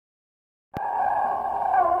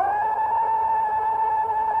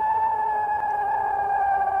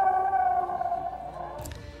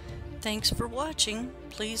Thanks for watching.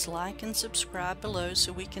 Please like and subscribe below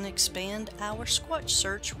so we can expand our Squatch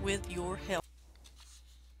search with your help.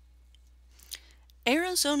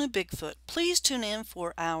 Arizona Bigfoot. Please tune in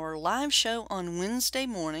for our live show on Wednesday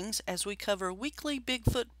mornings as we cover weekly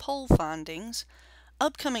Bigfoot poll findings,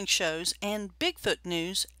 upcoming shows, and Bigfoot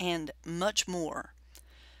news, and much more.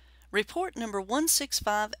 Report number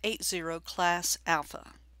 16580, Class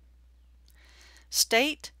Alpha.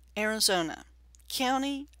 State, Arizona.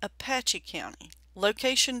 County, Apache County.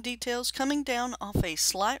 Location details: coming down off a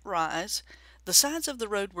slight rise. The sides of the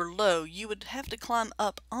road were low. You would have to climb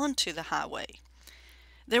up onto the highway.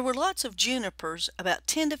 There were lots of junipers, about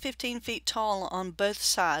 10 to 15 feet tall on both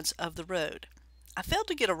sides of the road. I failed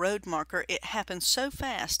to get a road marker. It happened so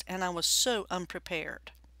fast and I was so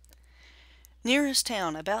unprepared. Nearest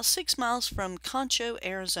town, about 6 miles from Concho,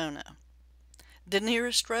 Arizona. The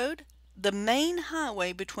nearest road, the main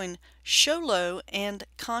highway between Show Low and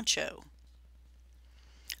Concho.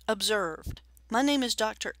 Observed. My name is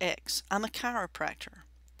Dr. X. I'm a chiropractor.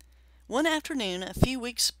 One afternoon, a few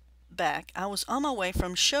weeks back, I was on my way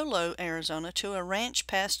from Show Low, Arizona to a ranch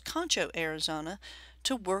past Concho, Arizona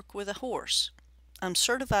to work with a horse. I'm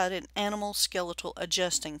certified in animal skeletal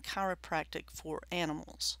adjusting chiropractic for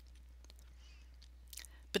animals.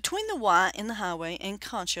 Between the Y in the highway and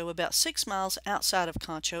Concho, about 6 miles outside of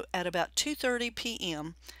Concho, at about 2:30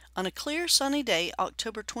 p.m., on a clear sunny day,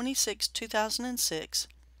 October 26, 2006,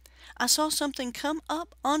 I saw something come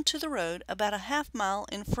up onto the road about a half-mile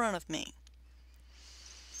in front of me.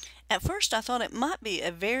 At first I thought it might be a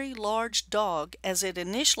very large dog, as it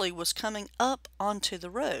initially was coming up onto the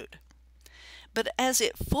road. But as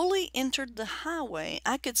it fully entered the highway,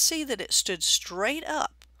 I could see that it stood straight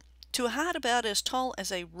up to a height about as tall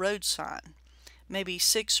as a road sign, maybe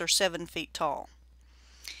 6 or 7 feet tall.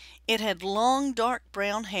 It had long dark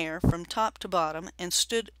brown hair from top to bottom and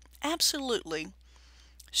stood absolutely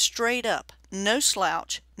straight up, no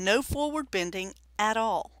slouch, no forward bending at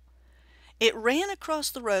all. It ran across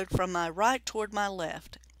the road from my right toward my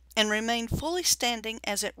left and remained fully standing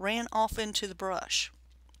as it ran off into the brush.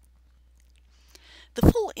 The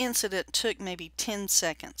full incident took maybe 10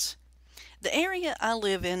 seconds. The area I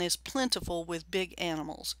live in is plentiful with big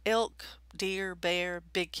animals: elk, deer, bear,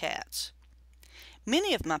 big cats.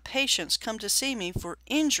 Many of my patients come to see me for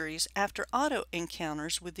injuries after auto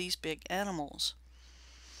encounters with these big animals.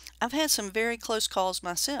 I've had some very close calls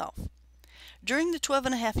myself. During the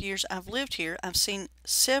 12.5 years I've lived here, I've seen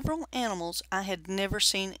several animals I had never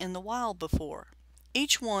seen in the wild before.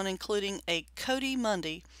 Each one, including a Cody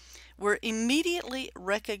Mundy, were immediately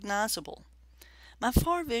recognizable. My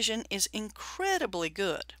far vision is incredibly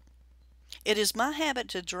good. It is my habit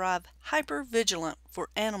to drive hyper-vigilant for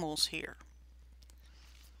animals here.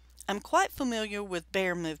 I'm quite familiar with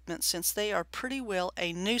bear movements since they are pretty well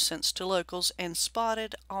a nuisance to locals and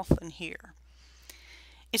spotted often here.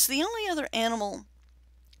 It's the only other animal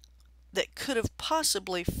that could have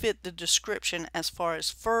possibly fit the description as far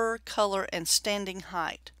as fur, color, and standing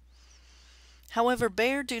height. However,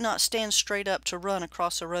 bear do not stand straight up to run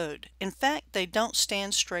across a road. In fact, they don't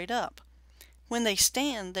stand straight up. When they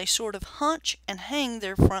stand, they sort of hunch and hang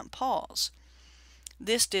their front paws.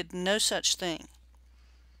 This did no such thing.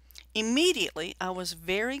 Immediately, I was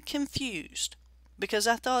very confused because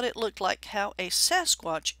I thought it looked like how a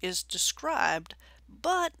Sasquatch is described,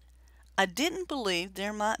 but I didn't believe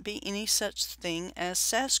there might be any such thing as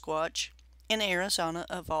Sasquatch in Arizona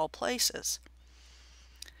of all places.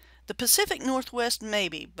 The Pacific Northwest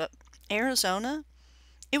maybe, but Arizona?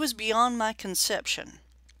 It was beyond my conception.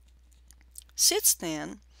 Since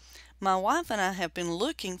then, my wife and I have been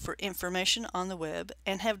looking for information on the web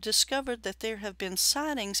and have discovered that there have been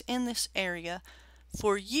sightings in this area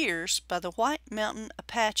for years by the White Mountain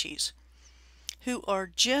Apaches, who are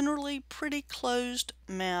generally pretty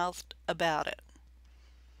closed-mouthed about it.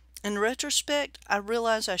 In retrospect, I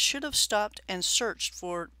realize I should have stopped and searched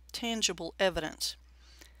for tangible evidence.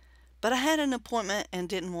 But I had an appointment and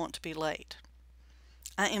didn't want to be late.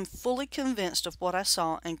 I am fully convinced of what I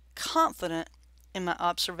saw and confident in my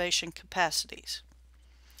observation capacities.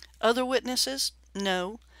 Other witnesses?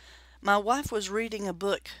 No. My wife was reading a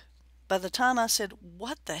book. By the time I said,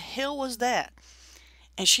 "What the hell was that?"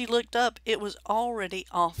 and she looked up, it was already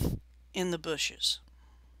off in the bushes.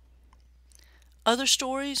 Other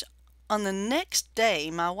stories? On the next day,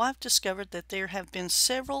 my wife discovered that there have been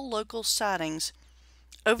several local sightings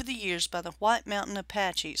over the years by the White Mountain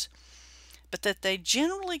Apaches, but that they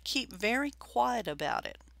generally keep very quiet about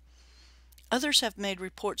it. Others have made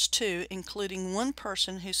reports too, including one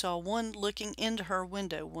person who saw one looking into her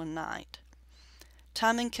window one night.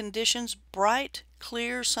 Time and conditions: bright,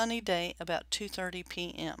 clear, sunny day, about 2:30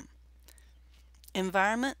 p.m.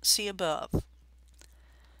 Environment, see above.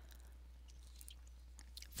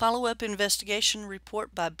 Follow-up investigation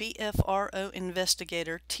report by BFRO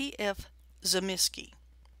investigator T.F. Zamiski.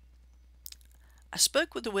 I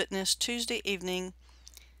spoke with the witness Tuesday evening,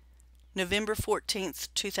 November 14th,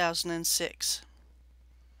 2006.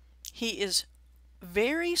 He is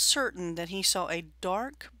very certain that he saw a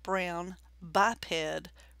dark brown biped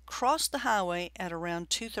cross the highway at around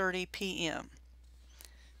 2:30 p.m.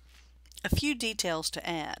 A few details to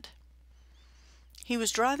add. He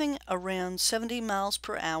was driving around 70 miles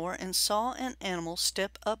per hour and saw an animal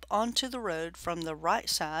step up onto the road from the right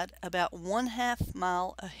side about 1/2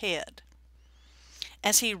 mile ahead.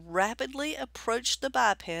 As he rapidly approached the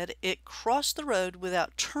biped, it crossed the road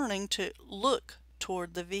without turning to look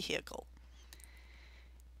toward the vehicle.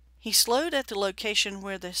 He slowed at the location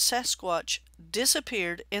where the Sasquatch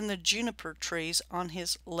disappeared in the juniper trees on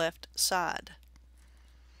his left side.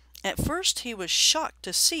 At first he was shocked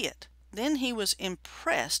to see it. Then he was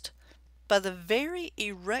impressed by the very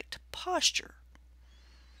erect posture.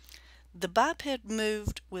 The biped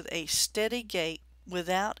moved with a steady gait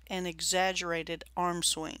without an exaggerated arm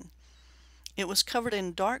swing. It was covered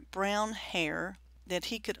in dark brown hair that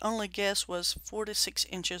he could only guess was 4 to 6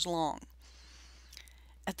 inches long.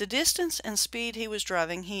 At the distance and speed he was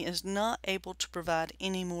driving, he is not able to provide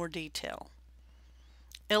any more detail.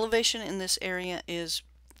 Elevation in this area is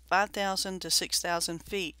 5,000 to 6,000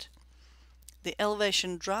 feet. The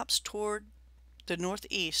elevation drops toward the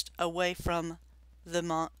northeast away from the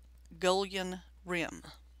Mongolian Rim.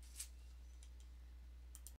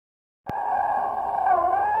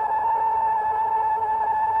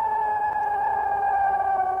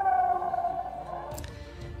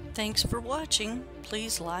 Thanks for watching.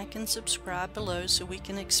 Please like and subscribe below so we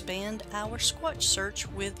can expand our Squatch search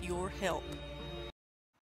with your help.